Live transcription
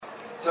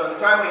So in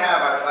the time we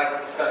have, I would like to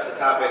discuss the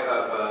topic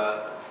of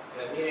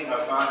the meaning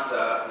of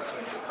Matzah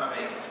between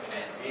becoming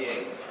and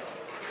being.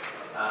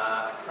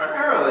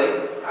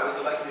 Primarily, I would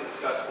like to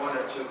discuss one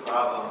or two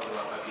problems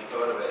that might be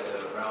thought of as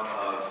a realm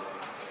of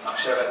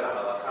Machshevet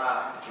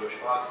HaHalakha, Jewish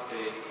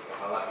philosophy, or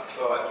halakhic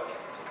thought,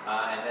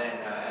 and then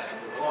as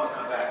we move along,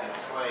 come back and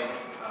explain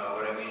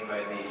what I mean by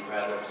the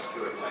rather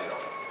obscure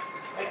title.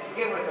 I'd like to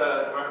begin with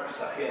the Gemara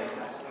Pesachim.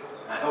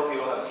 I hope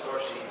you will have a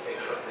source sheet and take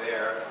a look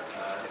there.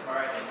 The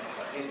Gemara in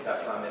Pesachim,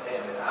 Daf Lamed Hey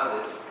and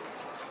Aleph,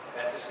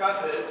 that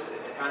discusses, in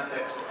the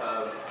context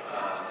of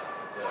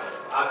the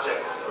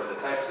objects or the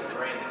types of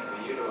grain that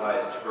can be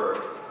utilized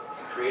for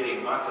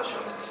creating Matzah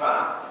Shel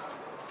Mitzvah.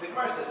 The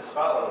Gemara says as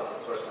follows,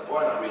 in source number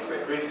 1, I'll read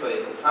very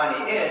briefly.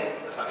 Ani in,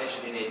 the Chamesh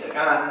Dinei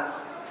Dagan,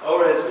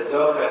 Orez,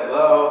 V'docha, and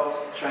Lo,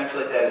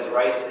 translate that as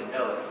rice and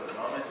millet for the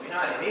moment.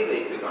 Minan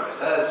immediately, the Gemara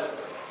says,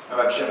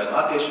 Rabbi Shimon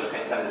Lakish,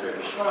 V'chein Tam D'Rei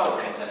Bishmael,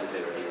 V'chein Tam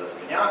D'Rei Rabbi Elazar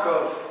ben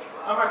Yaakov,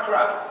 Amar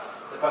Kra.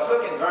 The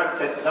pasuk in Dvarim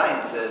Tet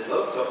Zayin says,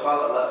 Lo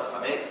tochal alav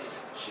chametz,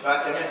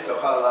 Shivat yamin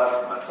tochal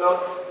alav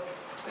matzot.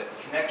 The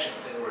connection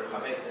between the word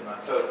chametz and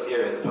matzot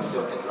here in the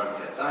pasuk in Dvarim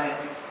Tet Zayin.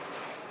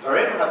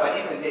 Dvarim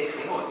Rabbanim L'dei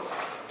Chimutz.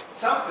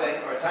 Something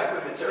or a type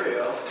of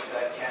material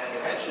that can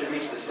eventually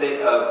reach the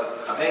state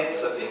of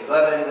chametz, of being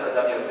leavened,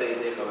 Adam Yotzei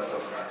Yedei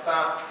Chavatot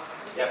Matzah.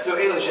 Yatzu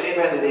Elu She'ein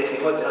Ben L'dei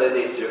Chimutz El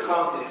L'dei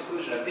Sirchon, to the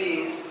exclusion of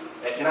these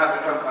that cannot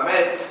become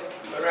chametz,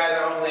 but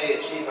rather only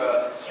achieve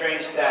a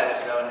strange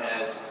status known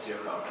as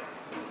sirchon.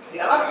 The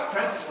halakhic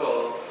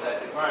principle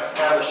that the Gemara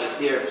establishes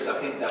here in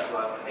Pesachim Daf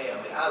Lamed Hey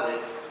Amid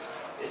Aleph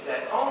is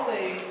that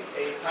only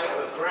a type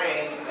of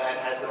grain that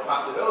has the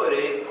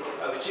possibility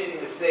of achieving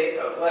the state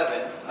of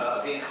leaven,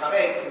 being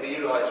chametz, can be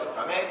utilized for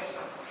chametz,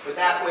 but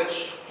that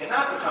which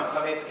cannot become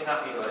chametz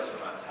cannot be utilized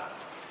for matzah.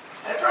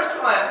 And at first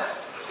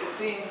glance, it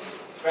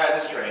seems rather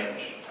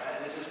strange,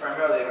 and this is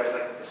primarily what I'd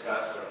like to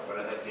discuss, or what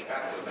I'd like to get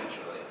back to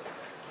eventually.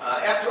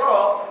 After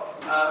all,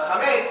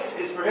 chametz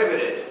is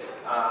prohibited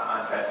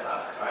on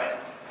Pesach, right?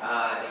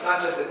 It's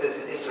not just that there's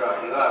an Isra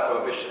Achila,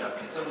 prohibition of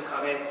consuming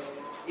chametz.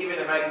 Even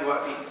there might be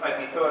what might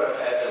be thought of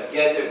as a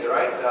Geter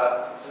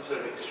D'Oraita, some sort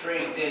of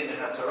extreme din in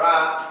the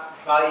Torah.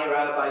 Bal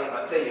Yirah, Bal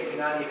Yimatzeh, you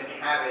cannot even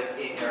have it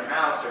in your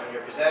house or in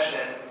your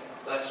possession,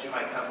 lest you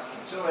might come to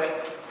consume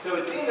it. So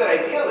it seemed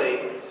that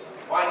ideally,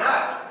 why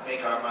not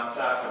make our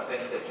matzah from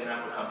things that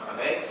cannot become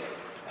chametz?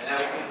 And that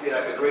would seem to be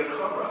like a great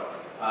chumrah.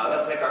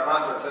 Let's make our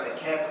matzah from something that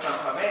can't become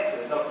chametz, and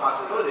there's no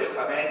possibility of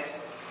chametz.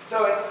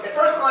 So at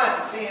first glance,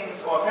 it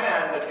seems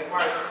offhand that the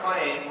Gemara's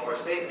claim or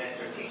statement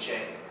or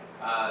teaching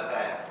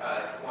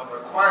that one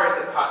requires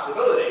the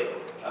possibility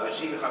of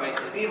achieving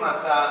chametz to be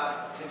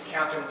matzah seems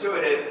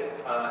counterintuitive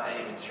and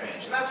even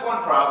strange. And that's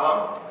one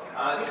problem.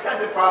 These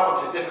kinds of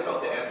problems are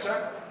difficult to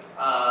answer.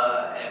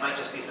 And it might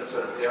just be some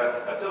sort of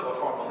derat katuv or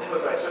formal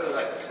limud, but I certainly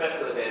like to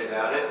speculate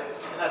about it.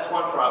 And that's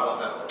one problem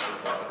that we'll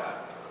talk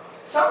about.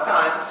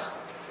 Sometimes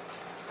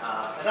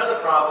another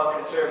problem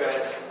can serve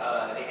as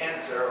the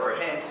answer or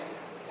a hint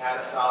to how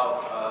to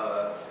solve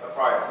a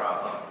prior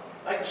problem.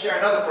 I'd like to share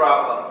another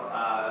problem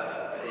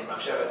in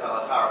Machshevet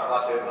HaHalakha or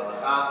philosophy of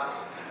halakha.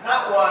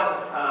 Not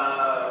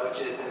one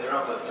which is in the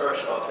realm of Torah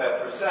Sheba'al Peh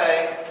per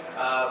se,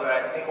 but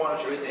I think one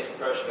which originates in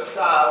Torah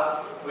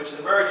Sheba'al which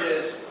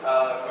emerges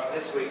from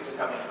this week's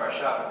coming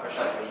Parsha, from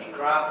Parshat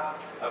Vayikra,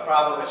 a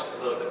problem which is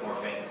a little bit more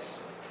famous.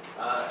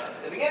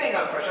 The beginning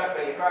of Parshat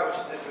Vayikra, which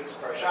is this week's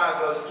Parsha,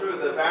 goes through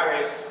the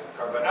various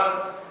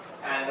korbanot,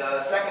 and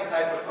the second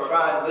type of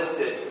korban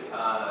listed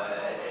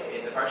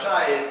in the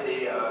Parsha is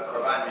the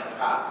korban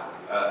mincha,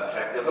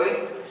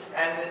 effectively.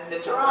 And the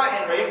Torah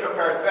in Vayikra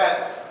Perek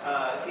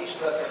Bet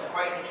teaches us some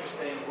quite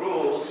interesting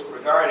rules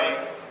regarding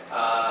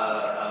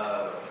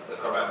the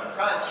korban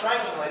mincha. And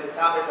strikingly, the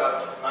topic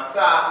of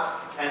matzah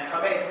and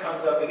chametz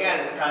comes up again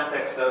in the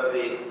context of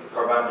the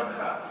korban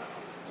mincha.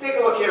 Take a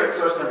look here at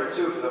source number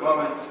 2 for the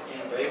moment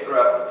in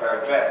Vayikra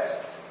Perek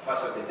Bet,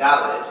 pasuk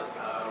Daled.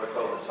 We're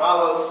told as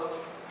follows: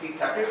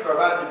 "Takriv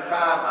korban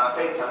mincha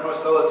ma'afei tanur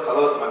solot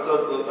chalot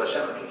matzot glut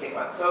b'Hashem kikei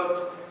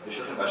matzot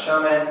v'shuchim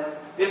b'shamen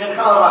v'mincha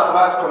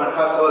l'machvat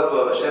korbancha solot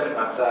glut b'Hashem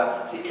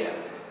matzah tiyeh."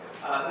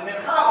 The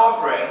mincha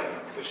offering,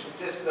 which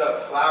consists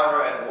of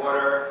flour and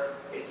water,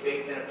 it's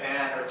baked in a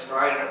pan or it's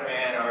fried in a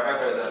pan or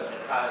however the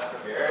mincha is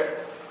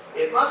prepared.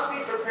 It must be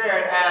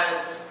prepared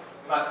as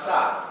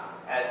matzah,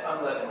 as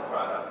unleavened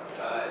product.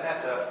 And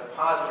that's a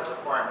positive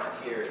requirement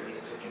here in these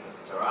psukim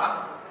of the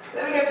Torah.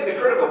 Then we get to the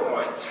critical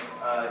point,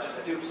 just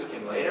a few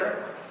psukim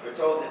later. We're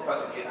told in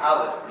pasuk Yud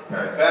Aleph in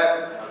Perek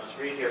Bet, I'll just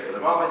read here for the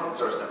moment in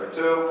source number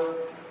 2.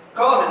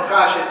 Kol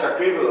mincha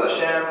shetakrivu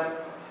l'Hashem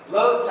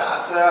lo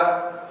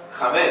ta'asa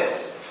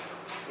chametz.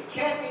 It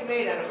can't be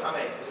made out of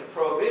chametz. There's a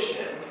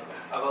prohibition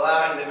of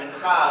allowing the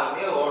mincha,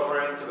 the meal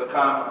offering, to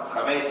become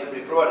chametz, to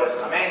be brought as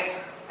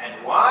chametz. And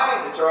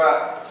why? The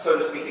Torah, so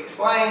to speak,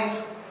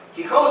 explains,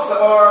 Ki kol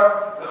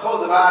sa'or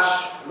v'chol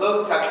devash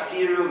lo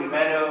taktiru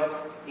mimenu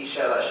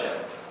ishel Hashem.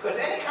 Because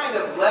any kind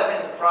of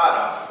leavened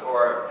product,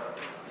 or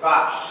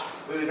dvash,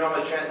 we would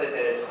normally translate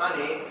that as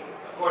honey.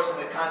 Of course, in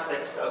the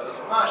context of the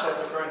Chumash,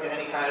 that's referring to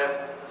any kind of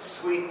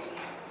sweet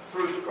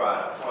fruit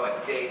product, more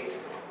like dates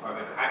or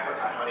maybe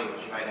apricot honey,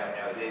 which you might have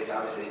nowadays.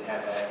 Obviously, you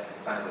have that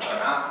at times of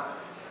Chanoch.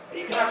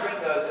 You cannot bring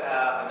those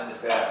out, and then this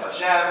Be'at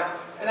Hashem.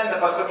 And then the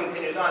pasuk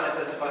continues on and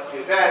says in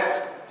pasuk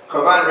Yudbet,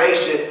 Korban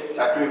Reshit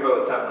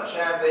Takribo Tam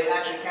Hashem. They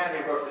actually can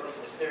be brought for this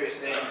mysterious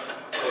thing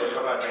called the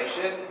Korban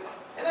Reshit.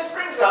 And this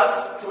brings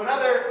us to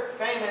another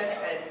famous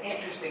and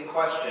interesting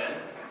question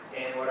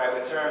in what I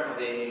would term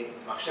the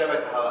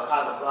Machshevet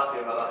Halakha, the philosophy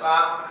of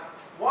Halakha.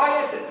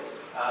 Why is it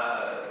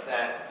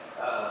that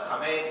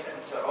Chametz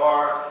and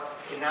Sa'or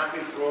cannot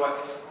be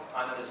brought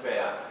on the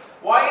Mizbeach?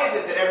 Why is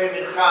it that every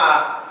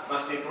mincha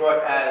must be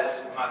brought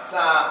as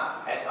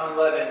matzah, as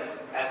unleavened,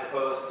 as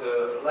opposed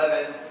to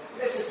leavened?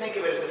 This is, think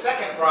of it as the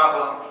second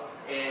problem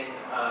in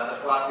the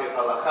philosophy of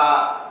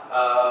halakha.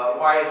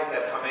 Why is it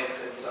that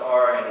chametz and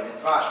sa'or and even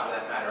dvash, for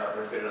that matter, are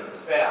forbidden on the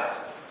mizbeach?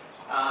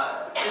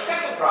 The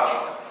second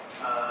problem,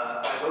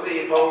 I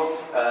believe,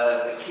 holds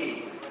the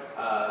key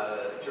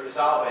to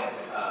resolving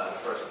the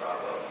first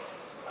problem.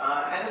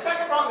 And the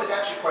second problem is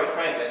actually quite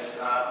famous.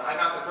 I'm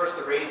not the first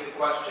to raise the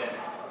question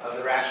of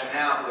the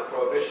rationale for the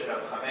prohibition of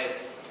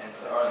chametz and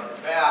sa'or in the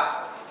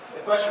mizbeach.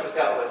 The question was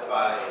dealt with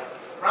by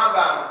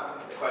Rambam.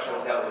 The question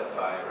was dealt with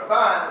by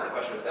Rabban. The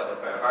question was dealt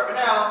with by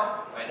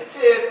Barbanel, by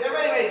Netziv. There are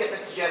many, many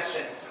different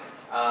suggestions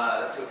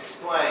to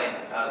explain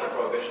the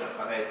prohibition of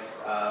chametz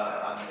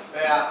on the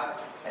mizbeach,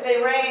 and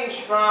they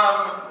range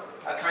from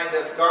a kind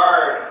of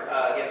guard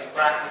against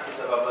practices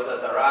of avodah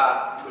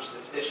zarah, which is the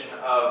position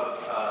of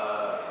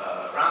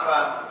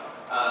Rambam,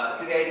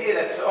 to the idea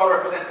that Sa'or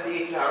represents the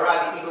Yetzer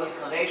Hara, the evil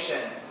inclination,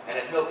 and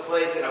has no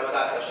place in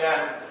Avodat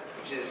Hashem,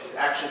 which is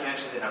actually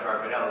mentioned in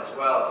Abarbanel as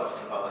well. It's also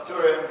in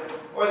Balaturim.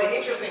 Or the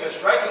interesting or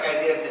striking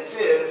idea of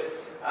Netziv,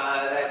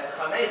 that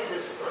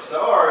Chametz or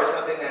Sa'or is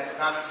something that's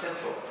not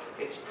simple.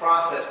 It's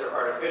processed or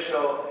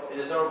artificial. It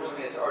is over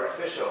something that's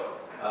artificial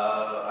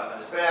on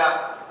the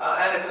Mizbeach,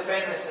 and it's a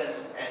famous and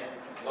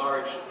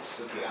large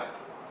sugya.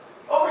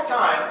 Over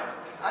time,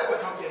 I've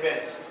become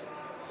convinced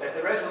that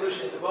the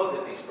resolution to both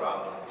of these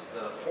problems,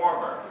 the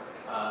former,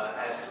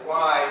 as to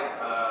why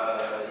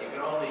you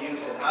can only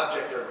use an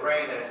object or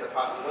grain that has the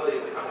possibility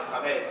of becoming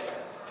chametz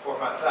for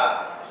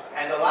matzah,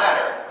 and the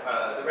latter,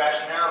 the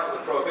rationale for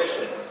the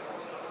prohibition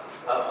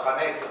of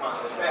chametz upon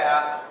the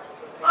mizbeach,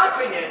 in my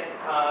opinion,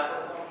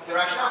 the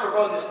rationale for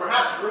both is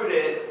perhaps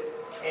rooted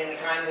in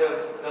kind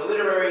of the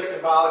literary,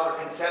 symbolic, or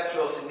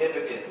conceptual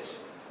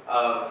significance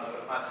of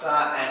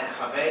matzah and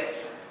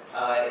chametz,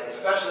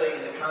 especially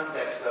in the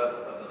context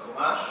of the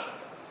Chumash.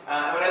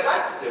 And what I'd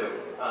like to do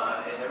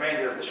in the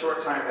remainder of the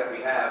short time that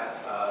we have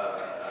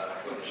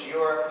for the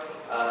Shiur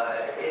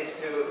is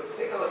to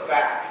take a look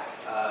back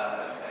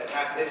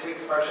at this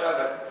week's Parsha,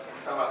 but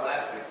somewhat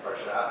last week's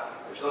Parsha,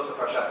 which is also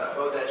Parshat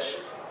HaKodesh,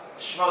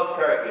 Shmot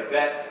Perek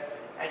Yudbet,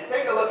 and to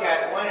take a look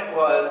at when it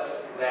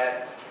was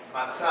that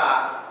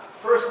matzah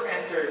first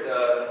entered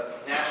the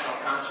national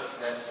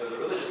consciousness or the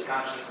religious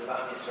consciousness of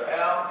Am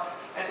Yisrael,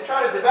 and to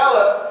try to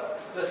develop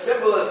the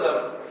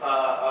symbolism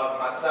of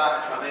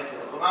matzah and chametz in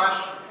the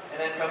Chumash, and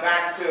then come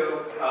back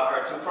to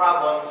our two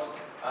problems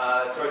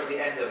towards the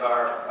end of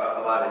our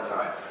allotted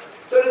time.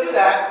 So to do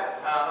that,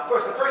 of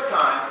course, the first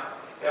time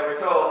that we're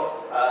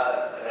told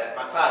that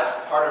matzah is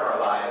part of our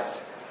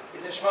lives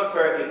is in Shmot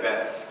Perek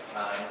Yudbet,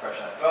 in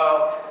Parshat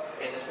Bo,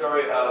 in the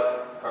story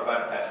of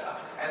Korban Pesach.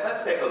 And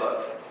let's take a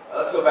look.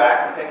 Let's go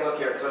back and take a look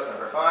here at source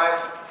number 5,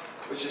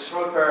 which is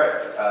Shmot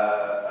Perek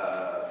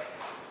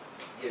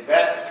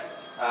Yudbet,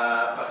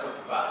 Pasuk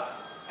Vav.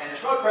 And in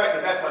Shmot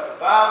Perek Yudbet, Pasuk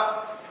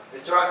Vav, the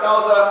Torah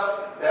tells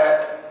us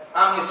that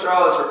Am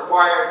Yisrael is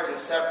required to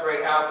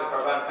separate out the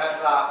Korban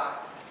Pesach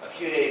a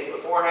few days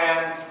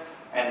beforehand,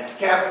 and it's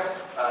kept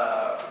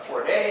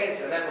for 4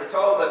 days, and then we're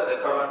told that the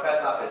Korban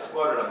Pesach is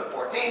slaughtered on the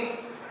 14th.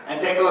 And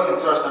take a look in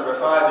source number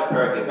 5 in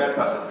Perek Yudbet,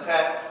 Pasuk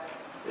Chet.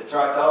 The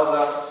Torah tells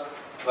us,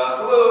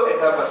 V'achlu et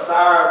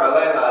ha-basar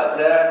b'leila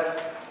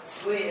hazeh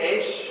tzli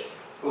eish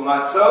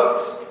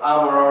u'matzot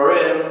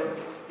al-marorim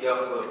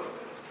yochlu.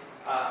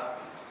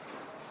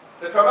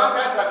 The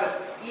Korban Pesach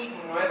is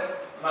eaten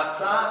with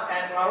matzah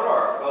and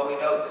maror. Well, we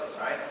know this,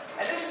 right?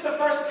 And this is the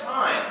first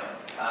time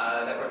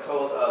that we're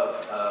told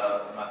of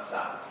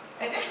matzah.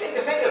 And it's interesting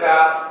to think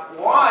about,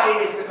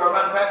 why is the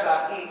Korban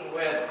Pesach eaten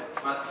with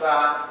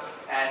matzah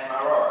and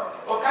maror?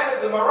 Well,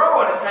 the maror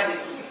one is kind of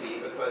easy,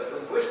 because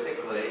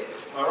linguistically,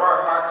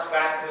 maror harks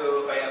back to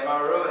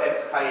vayamaru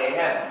et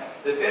chayehem.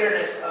 The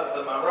bitterness of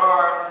the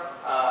maror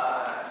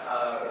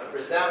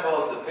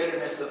resembles the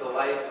bitterness of the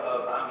life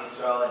of Am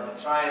Yisrael in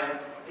Mitzrayim.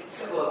 It's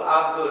a symbol of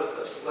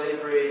avdut, of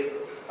slavery,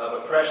 of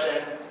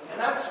oppression, and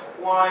that's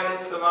why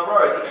the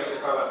maror is eaten with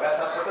the Korban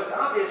Pesach, because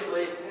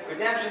obviously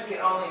redemption can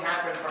only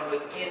happen from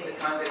within the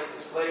context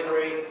of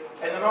slavery,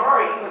 and the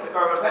maror eaten with the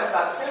Korban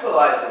Pesach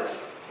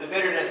symbolizes the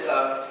bitterness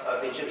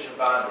of the Egyptian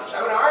bondage.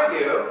 I would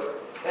argue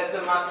that the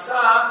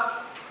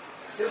matzah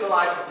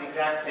symbolizes the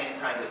exact same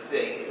kind of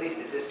thing, at least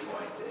at this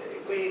point.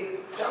 If we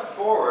jump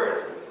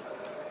forward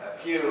a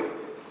few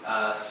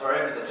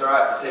Svarim in the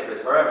Torah, to Sefer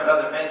Dvarim,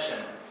 another mention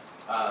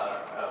of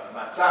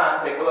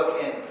matzah, take a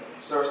look in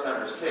source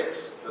number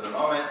 6 for the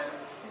moment,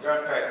 in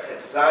during Perek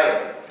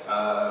Etzion,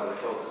 we're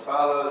told as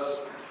follows: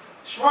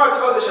 Shmor et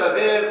Chodesh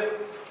Aviv,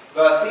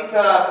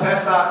 v'asita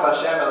Pesach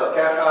l'Hashem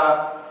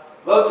Elokecha,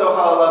 lo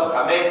tochal alav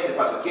chametz in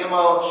pasuk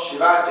gimel,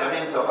 shivat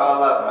yamim tochal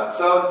alav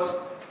matzot,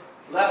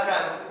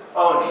 lechem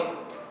oni.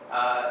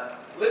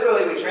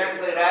 Literally, we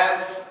translate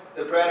as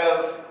the bread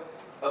of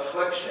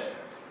affliction.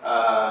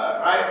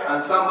 Right?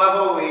 On some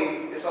level,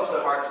 this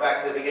also harks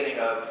back to the beginning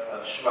of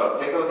Shemot.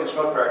 Take a look in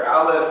Shemot Perek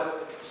Aleph,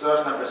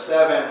 source number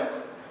 7,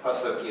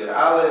 pasuk Yud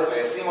Aleph,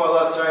 ve'yasimu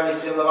alav sarim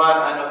yisim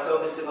leman anoto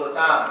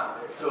b'sivotam,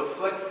 to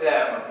afflict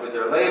them with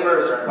their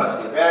labors, or in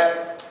pasuk Yud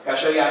Bet,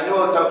 kasher yanu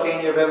oto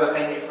kein yirbe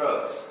v'chein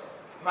yifrotz.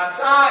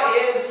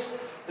 Matzah is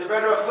the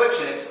bread of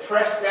affliction. It's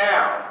pressed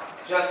down,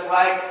 just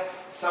like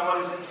someone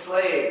who's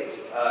enslaved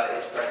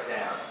is pressed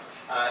down.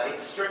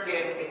 It's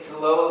stricken, it's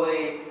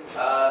lowly,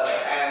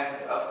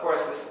 and of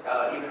course this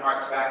even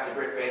harks back to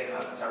Brit Bein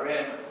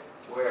HaTarim,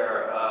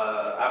 where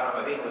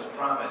Avraham Avinu was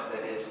promised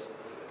that his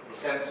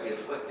descendants would be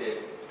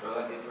afflicted for a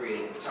lengthy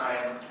period of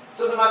time.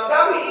 So the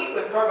matzah we eat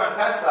with Korban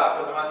Pesach,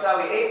 or the matzah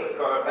we ate with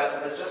Korban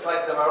Pesach, is just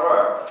like the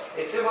maror.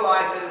 It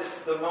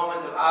symbolizes the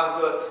moment of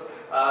Avdut,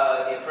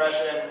 the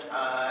oppression,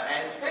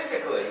 and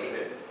physically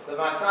even. The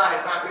matzah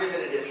has not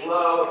risen, it is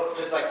low,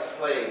 just like the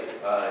slave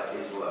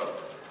is low.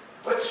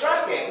 What's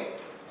striking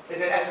is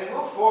that as we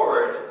move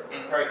forward in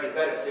Perek Yud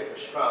Bet of Sefer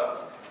Shemot,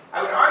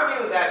 I would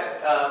argue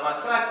that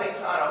matzah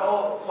takes on a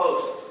whole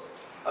host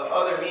of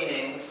other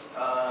meanings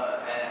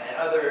and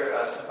other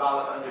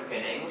symbolic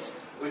underpinnings,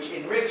 which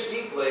enrich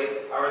deeply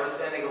our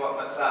understanding of what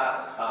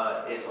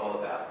matzah is all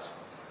about.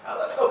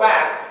 Let's go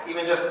back,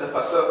 even just to the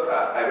pasuk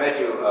I read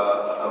you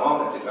a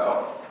moment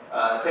ago.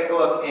 Take a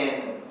look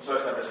in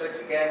source number 6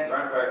 again,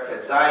 during Perek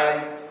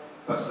Etzion,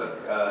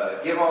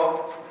 pasuk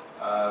Gimel.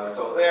 We're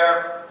told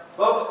there,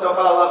 Lo tochal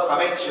alav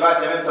chametz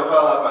shivat yamim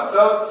tochal alav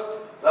matzot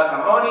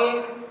lechem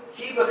oni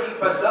ki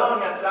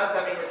b'chipazon yatzata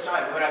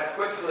miMitzrayim. We went out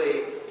quickly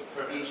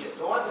from Egypt.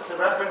 But what's this a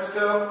reference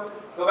to?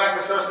 Go back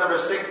to source number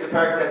 6, to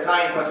Perek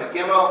Etzion, pasuk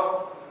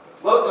Gimel.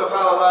 Lo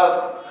tochal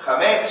alav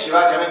chametz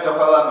shivat yamim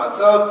tochal alav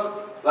matzot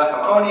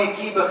lechem oni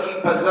ki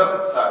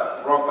b'chipazon.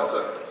 Sorry, wrong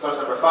pasuk. Source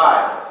number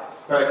 5,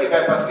 Perek Yud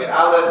Bet, pasuk Yud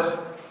Aleph.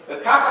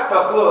 V'kacha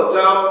tochlu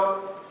oto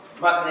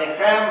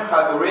matnechem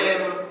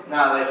chagurim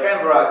na'alechem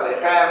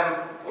v'raglechem.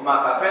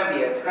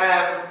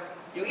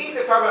 You eat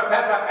the Korban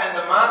Pesach and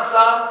the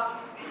matzah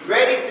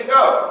ready to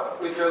go,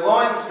 with your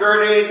loins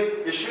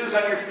girded, your shoes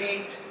on your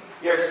feet,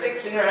 your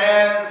sticks in your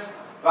hands.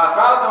 You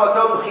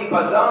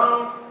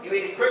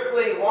eat it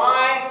quickly.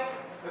 Why?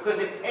 Because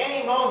at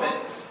any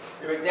moment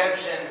the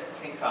redemption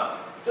can come.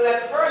 So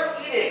that first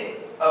eating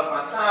of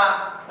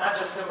matzah not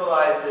just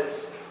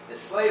symbolizes the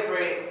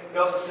slavery, it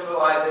also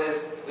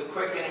symbolizes the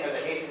quickening or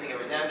the hastening of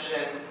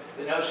redemption,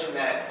 the notion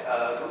that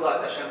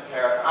Gulat Hashem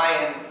Kerach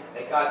Ayin,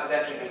 that God's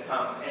redemption could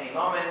come any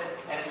moment,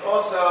 and it's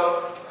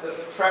also the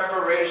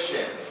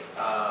preparation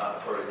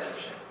for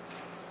redemption.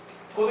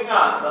 Moving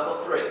on, level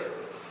 3.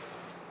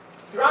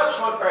 Throughout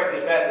Shemot Perek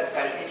Yud Bet, there's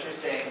kind of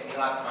interesting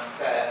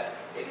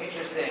an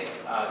interesting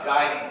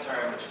guiding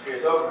term which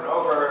appears over and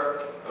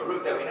over, a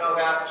root that we know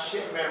about,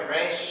 Shim Mem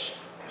Resh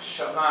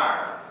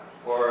Shamar,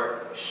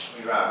 or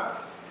Shmirah.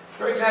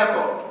 For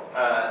example,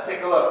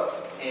 take a look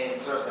in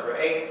source number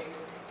 8,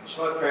 in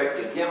Shemot Perek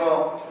Yud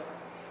Gimel,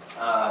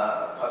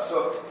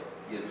 pasuk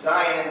Yud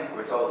Zayin,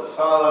 we're told as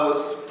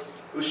follows: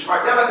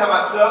 Ushmartem et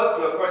hamatzot,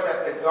 you of course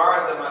have to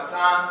guard the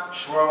matzah,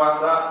 shmor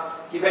matzah.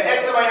 Ki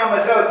be'etzem hayom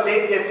hazeh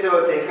hotzeiתי et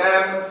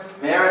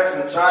tzivotechem me'eretz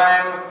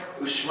Mitzrayim,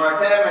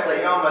 ushmartem et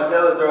hayom hazeh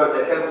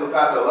ledorotechem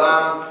chukat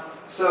olam.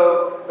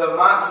 So the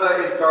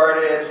matzah is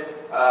guarded.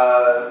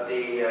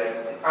 The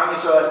Am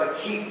Yisrael has to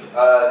keep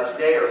this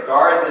day, or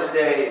guard this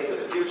day for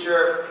the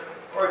future.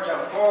 Or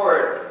jump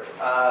forward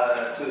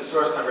to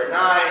source number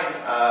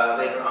 9,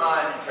 later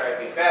on in Perek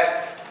Yud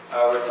Bet.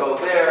 We're told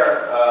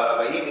there,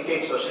 Vayiv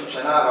Mikech 30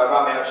 shana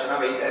v'arba me'at shana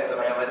vayiv etzem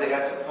hayom hazeh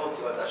yatzuk kol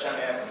tzivot Hashem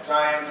me'eretz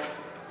Mitzrayim.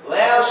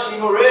 Leil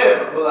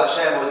shimurim hu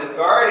Hashem, was a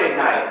guarded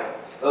night.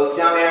 Lo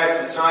tziam me'eretz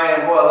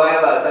Mitzrayim hu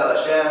alayla azel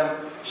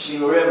Hashem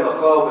shimurim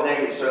l'chol b'nei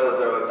Yisrael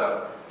l'dorotav.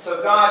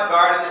 So God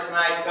guarded this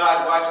night,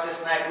 God watched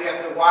this night. We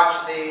have to watch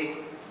the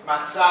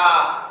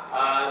matzah,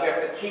 we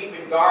have to keep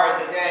and guard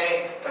the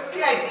day. What's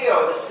the idea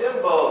or the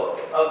symbol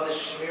of the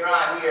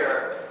Shmirah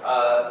here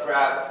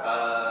throughout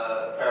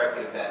Perek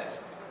Yud Bet?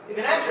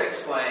 Ibn Ezra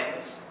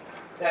explains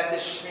that the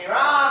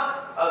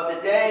Shmirah of the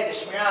day, the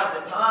Shmirah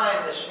of the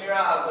time, the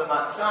Shmirah of the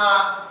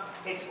matzah,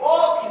 it's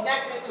all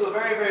connected to a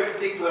very, very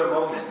particular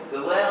moment, the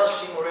Leil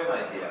Shimurim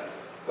idea.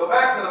 Go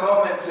back to the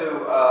moment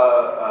to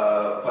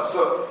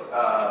pasuk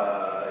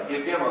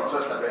Yud Gimel,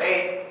 source number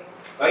 8.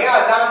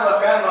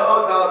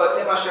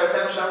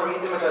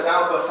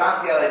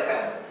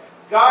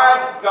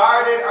 God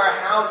guarded our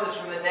houses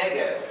from the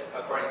Negev,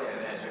 according to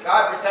Ibn Ezra.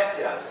 God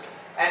protected us.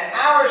 And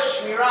our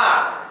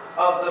Shmirah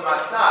of the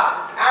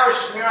Matzah, our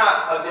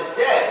Shmirah of this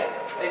day,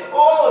 is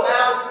all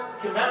about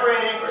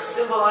commemorating or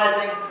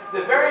symbolizing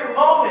the very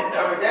moment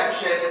of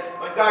redemption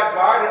when God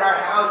guarded our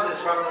houses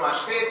from the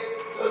Mashpit.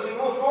 It's So as we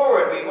move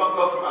forward, we won't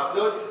go from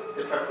Avdut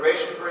to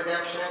preparation for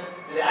redemption,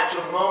 to the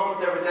actual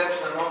moment of redemption,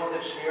 the moment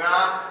of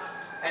Shmirah.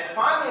 And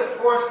finally, of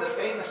course, the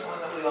famous one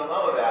that we all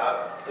know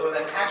about, the one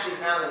that's actually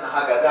found in the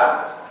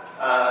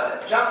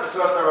Haggadah. Jump to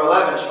source number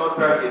 11, Shemot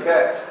Perek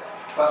Yibet,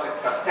 Pasuk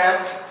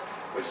Kaftet,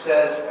 which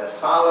says as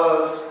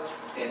follows,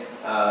 in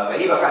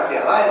Vahi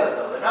B'chatzi Halayla, the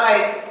middle of the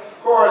night,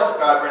 of course,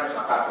 God brings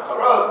Makat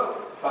V'charot,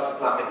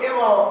 Pasuk Lamed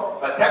Gimel,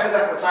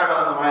 Vatechazak Mitzrayim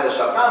L'Am L'Mayla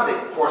Shalkam,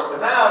 they forced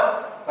them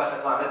out,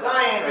 Pasuk Lamed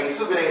Zayin,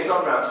 Regisu B'nei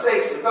Yisrael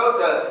Ramsei,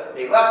 Sukota,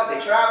 they left, they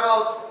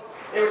traveled,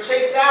 they were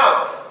chased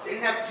out, they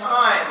didn't have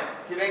time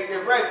to make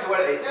their bread, so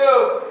what did they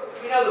do?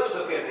 You know the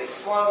Psukim, they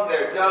swung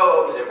their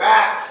dough over their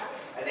backs,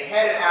 and they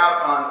headed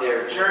out on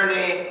their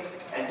journey,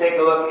 and take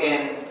a look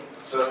in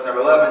source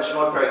number 11,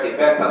 Shemot Perek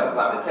Yibet, Pasuk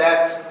Lamed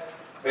Tet,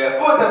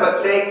 Ve'afut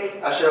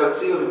ha'batzek asher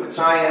hotziu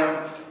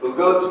b'Mitzrayim,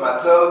 ugot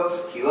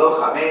matzot, ki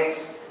lo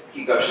chametz,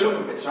 ki garshu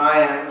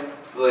b'Mitzrayim,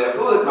 v'lo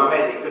yachlu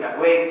l'tameh, they could not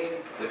wait,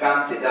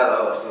 v'gam tzedeh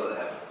lo asu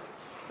lehem.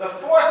 The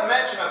fourth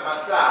mention of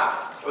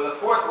matzah, or the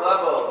fourth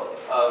level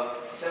of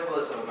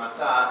symbolism of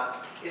matzah,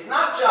 is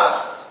not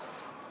just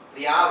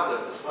the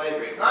avdut, the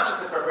slavery. It's not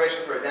just the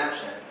preparation for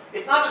redemption.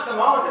 It's not just the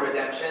moment of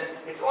redemption.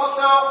 It's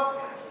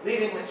also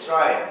leaving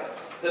Mitzrayim,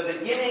 the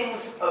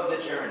beginnings of the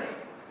journey.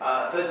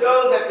 The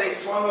dough that they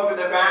swung over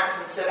their backs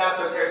and set out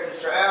towards Eretz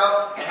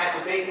Yisrael and had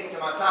to bake into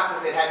matzah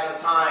because they had no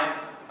time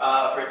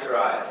for it to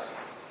rise.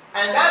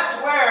 And that's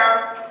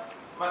where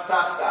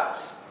matzah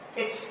stops.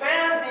 It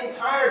spans the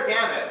entire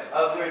gamut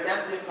of the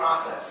redemptive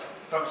process,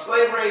 from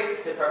slavery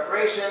to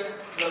preparation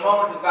to the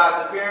moment of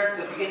God's appearance,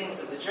 the beginnings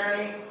of the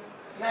journey,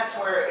 and that's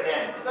where it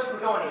ends. It doesn't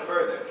go any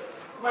further.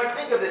 You might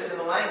think of this in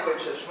the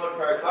language of Shemot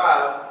Perek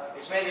Vav,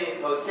 which may be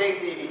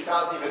Motzeti,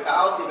 Vitzalti,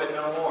 V'Ga'alti, but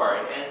no more.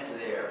 It ends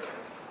there.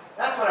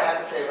 That's what I have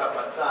to say about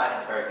Matzah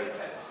and Perek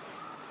Yibet.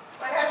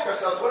 We might ask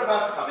ourselves, what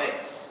about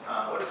Chametz?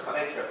 What does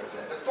Chametz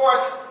represent? Of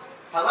course,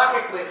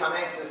 halakhically,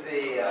 Chametz is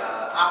the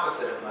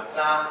opposite of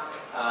Matzah.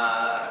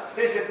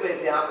 Physically,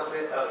 it's the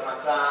opposite of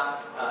Matzah.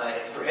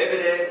 It's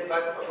prohibited,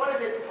 but what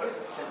does it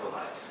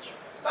symbolize?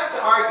 I'd like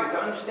to argue,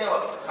 to understand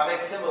what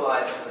Chametz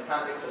symbolizes in the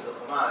context of the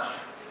Chumash,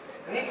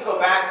 we need to go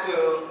back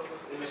to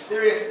the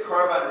mysterious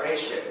Korban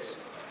Reshit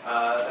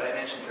that I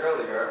mentioned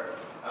earlier,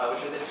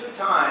 which are the two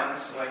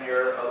times when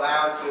you're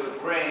allowed to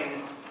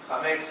bring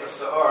Chametz or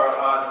Sa'or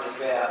on the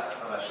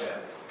Mizbeach of Hashem.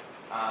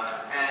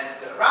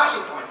 And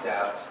Rashi points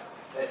out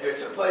that there are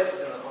two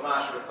places in the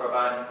Chumash where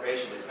Korban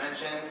Reshit is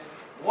mentioned.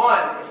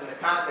 One is in the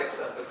context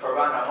of the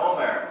Korban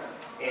HaOmer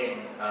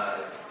in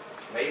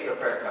Vayikra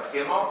Perek Kaf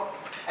Gimel,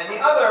 and the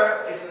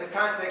other is in the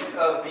context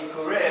of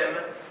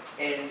Bikurim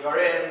in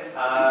Dvarim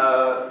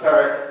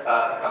Perek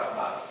Kaf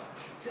Vav.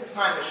 Since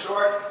time is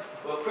short,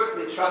 we'll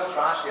quickly trust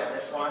Rashi on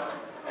this one,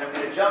 and I'm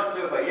going to jump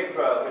to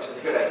Vayikra, which is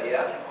a good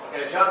idea. I'm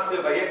going to jump to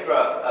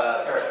Vayikra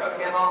Perek Kaf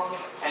Gimel,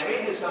 and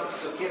read you some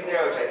psukim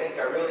there, which I think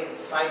are really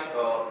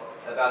insightful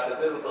about the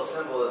biblical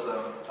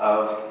symbolism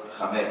of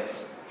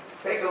Chametz.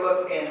 Take a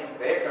look in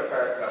Vayikra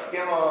Perek Kaf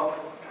Gimel,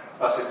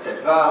 Pasuk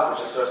Tedvav,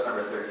 which is verse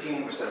number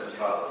 13, which says as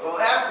follows. Well,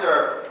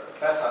 after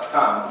Pesach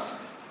comes,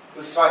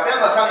 Usfartem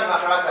lachem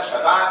macharat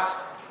HaShabbat,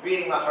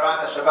 reading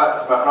macharat HaShabbat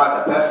is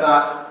macharat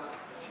HaPesach,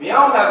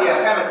 Miyom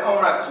aviachem et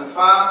omra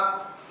tzmufa,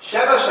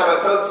 Sheva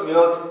Shabbatot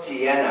tzmiot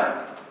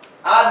tiyena,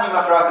 Ad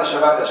mimacharat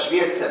HaShabbat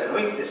HaShviat, 7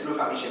 weeks, Tisbru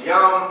 50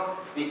 yom,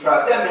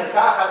 Vikravtem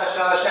mincha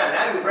chadasha Hashem.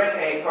 Now you bring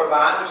a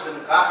korban, which is a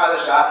mincha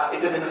chadasha,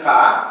 it's a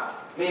mincha,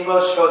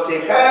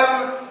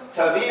 Mimoshvotechem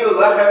taviu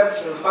lechem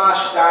tzmufa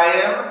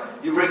shtayim,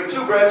 you bring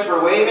 2 breads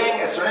for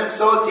waving, Esronim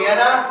sol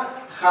tiyena,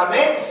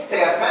 Chametz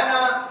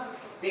te'afena,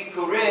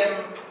 Bikurim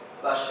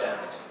Lashem.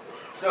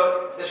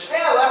 So the Shtei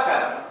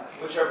Alechem,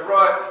 which are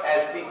brought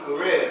as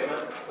Bikurim,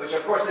 which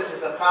of course this is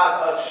the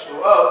Chag of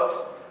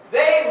Shvuot,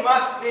 they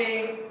must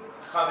be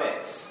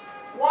Chametz.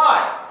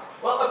 Why?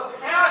 Well,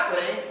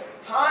 apparently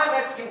time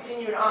has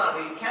continued on.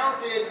 We've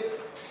counted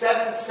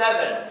 7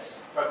 sevens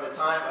from the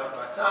time of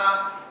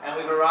Matzah, and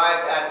we've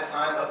arrived at the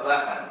time of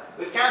Lechem.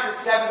 We've counted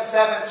 7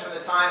 sevens from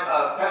the time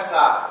of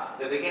Pesach,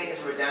 the beginnings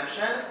of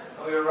redemption,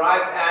 and we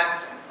arrived at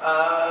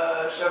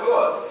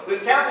Shavuot.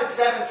 We've counted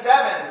 7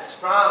 sevens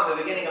from the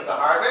beginning of the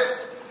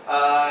harvest,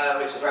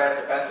 which is right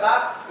after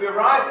Pesach. We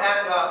arrived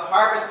at the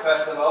harvest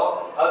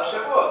festival of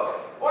Shavuot.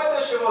 What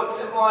does Shavuot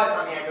symbolize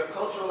on the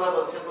agricultural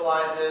level? It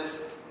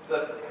symbolizes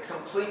the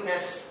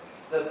completeness,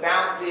 the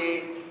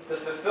bounty, the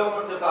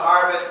fulfillment of the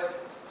harvest.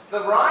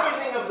 The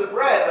rising of the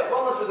bread, the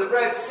fullness of the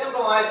bread,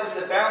 symbolizes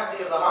the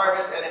bounty of the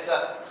harvest, and it's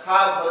a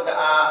Chag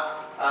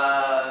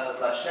Hoda'ah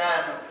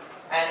Lashem.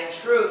 And in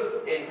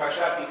truth, in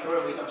Parshat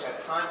Bikurim, we don't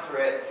have time for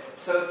it.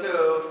 So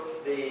too,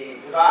 the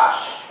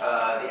Dvash,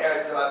 the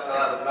Eretz Zelat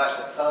Chalav, the Dvash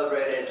that's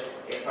celebrated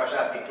in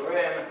Parshat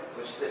Bikurim,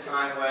 which is the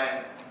time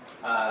when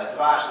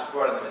Dvash is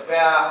brought on the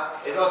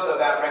Mizbeach, is also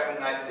about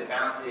recognizing the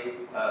bounty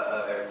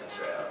of Eretz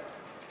Yisrael.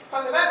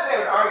 Fundamentally, I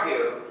would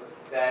argue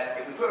that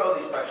if we put all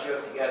these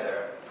Parshiot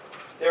together,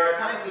 there are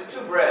kinds of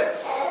 2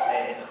 breads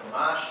in the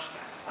Chumash,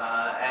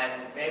 and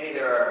maybe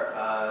there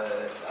are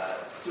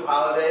 2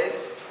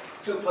 holidays,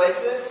 2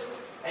 places,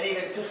 and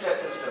even two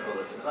sets of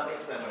symbolism. And let me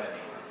explain what I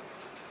mean.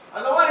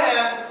 On the one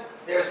hand,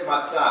 there's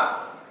Matzah,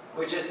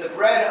 which is the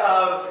bread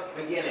of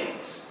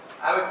beginnings.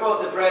 I would call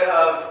it the bread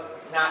of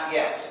not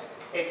yet.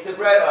 It's the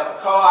bread of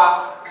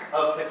koach,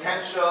 of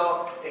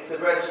potential. It's the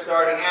bread of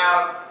starting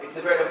out. It's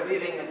the bread of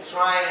leaving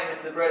Mitzrayim.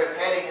 It's the bread of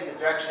heading in the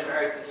direction of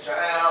Eretz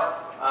Yisrael.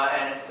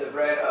 And it's the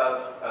bread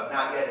of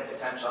not yet and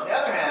potential. On the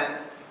other hand,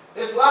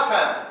 there's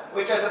lachem,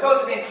 which as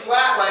opposed to being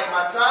flat like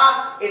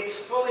matzah, it's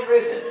fully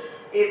risen.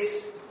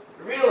 It's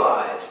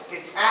realized.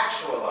 It's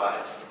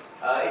actualized.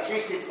 It's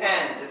reached its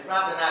ends. It's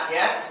not the not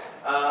yet,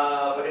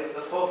 but it's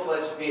the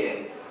full-fledged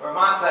being. Where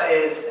matzah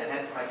is, and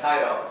hence my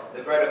title,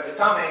 the bread of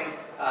becoming,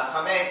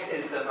 chametz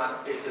is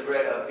the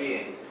bread of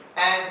being.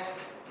 And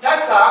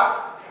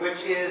Pesach,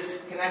 which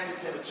is connected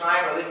to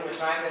Mitzrayim or leaving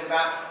Mitzrayim, is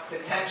about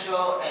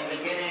potential and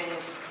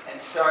beginnings and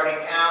starting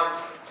out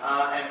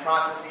and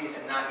processes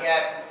and not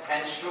yet.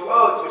 And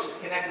Shavuot, which is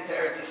connected to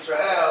Eretz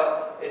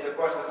Yisrael, is of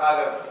course the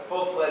chag of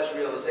full-fledged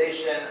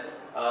realization,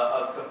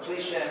 of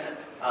completion,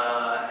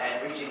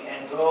 and reaching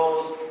end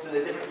goals. So the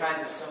different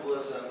kinds of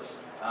symbolisms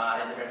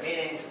and different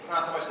meanings. It's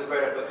not so much the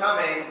bread of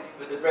becoming,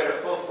 but the bread of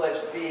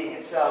full-fledged being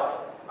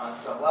itself on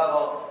some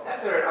level.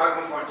 That's what I'd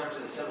argue for in terms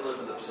of the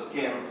symbolism of the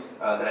psukim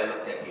that I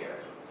looked at here.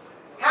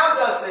 How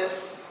does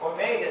this, or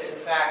may this in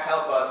fact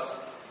help us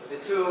with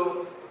the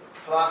two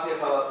philosophy of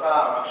halakha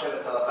or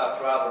machshevet halakha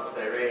problems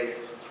that I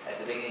raised at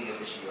the beginning of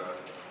the shiur?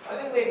 I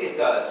think maybe it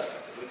does,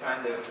 if we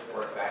kind of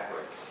work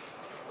backwards.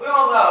 We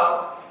all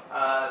know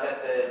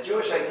that the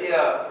Jewish idea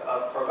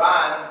of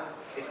korban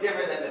is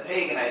different than the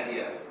pagan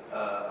idea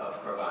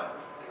of korban.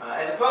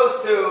 As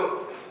opposed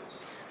to,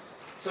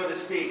 so to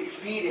speak,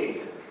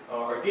 feeding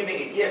or giving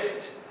a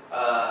gift,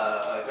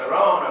 a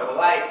daron or the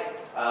like,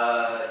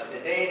 to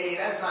the deity,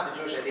 that's not the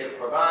Jewish idea of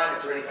korban.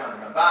 It's already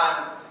found in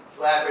Ramban. It's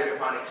elaborated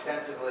upon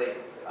extensively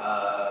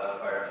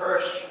by Rav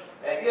Hirsch.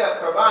 The idea of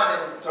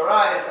korban in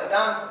Torah is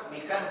Adam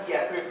mikan ki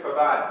akriv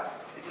korban.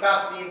 It's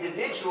about the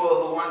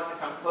individual who wants to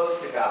come close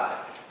to God,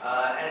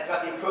 and it's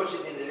about the approach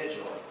of the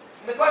individual.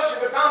 And the question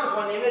becomes,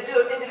 when the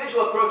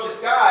individual approaches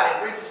God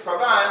and brings his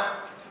korban,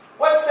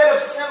 what set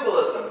of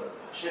symbolism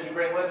should he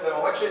bring with him,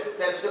 or what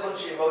set of symbolism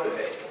should he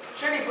motivate?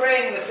 Should he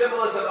bring the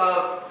symbolism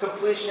of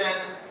completion,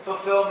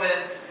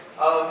 fulfillment,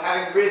 of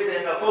having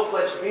risen, a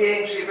full-fledged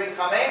being? Should he bring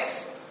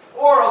chametz?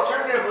 Or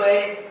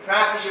alternatively,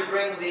 perhaps he should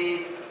bring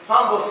the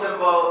humble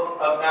symbol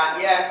of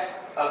not yet,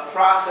 of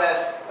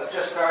process, of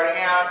just starting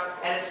out.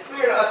 And it's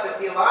clear to us that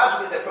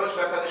theologically the approach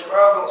to HaKadosh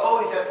Baruch Hu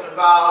always has to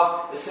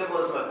involve the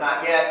symbolism of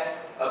not yet,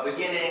 of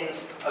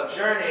beginnings, of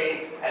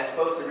journey, as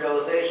opposed to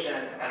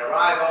realization and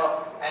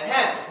arrival. And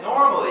hence,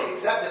 normally,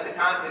 except in the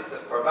context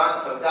of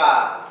Korban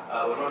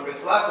Todah, when one brings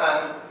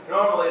lachem,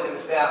 normally the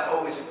Mizbeach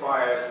always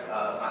requires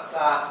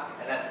matzah,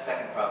 and that's the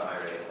second problem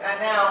I raised. And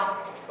now,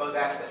 going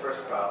back to the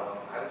first problem,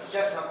 I would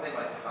suggest something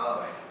like the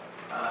following.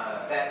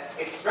 That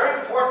it's very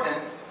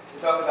important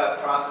to talk about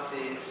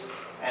processes,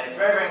 and it's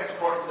very, very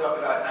important to talk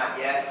about not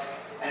yet,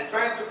 and it's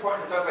very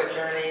important to talk about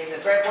journeys,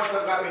 and it's very important to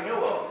talk about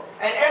renewal.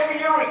 And every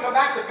year when we come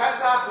back to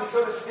Pesach, we,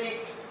 so to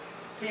speak,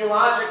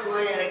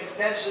 theologically and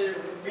existentially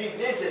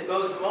revisit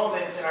those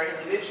moments in our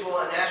individual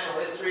and national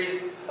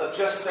histories of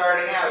just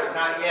starting out, or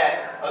not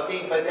yet, of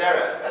being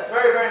baderech. That's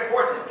very, very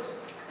important.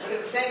 But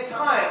at the same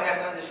time, we have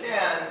to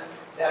understand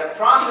that a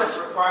process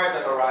requires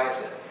a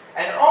horizon.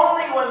 And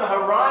only when the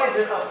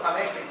horizon of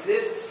chametz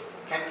exists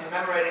can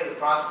commemorating the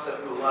process of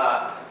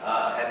Geulah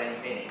have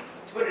any meaning.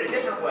 To put it a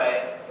different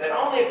way, that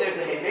only if there's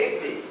a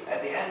heveti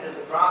at the end of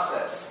the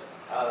process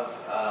of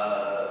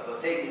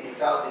Voteti,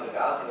 Nitzalti,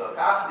 V'galti,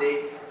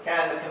 V'lakachti,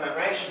 can the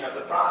commemoration of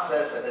the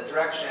process and the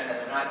direction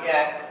and the not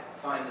yet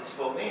find its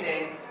full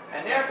meaning.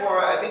 And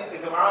therefore, I think the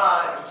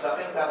Gemara in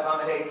Pesachim Daf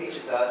Lamed Hey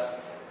teaches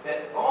us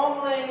that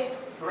only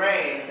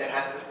grain that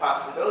has the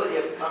possibility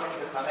of coming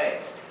to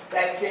chametz,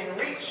 that can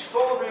reach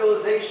full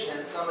realization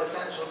in some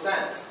essential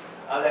sense,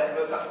 that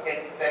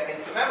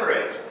can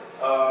commemorate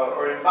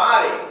or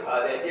embody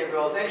the idea of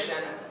realization,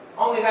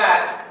 only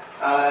that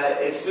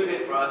is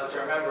suited for us to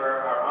remember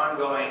our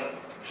ongoing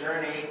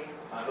journey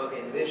on both the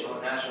individual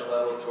and national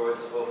level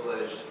towards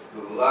full-fledged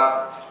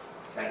Geulah.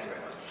 Thank you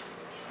very much.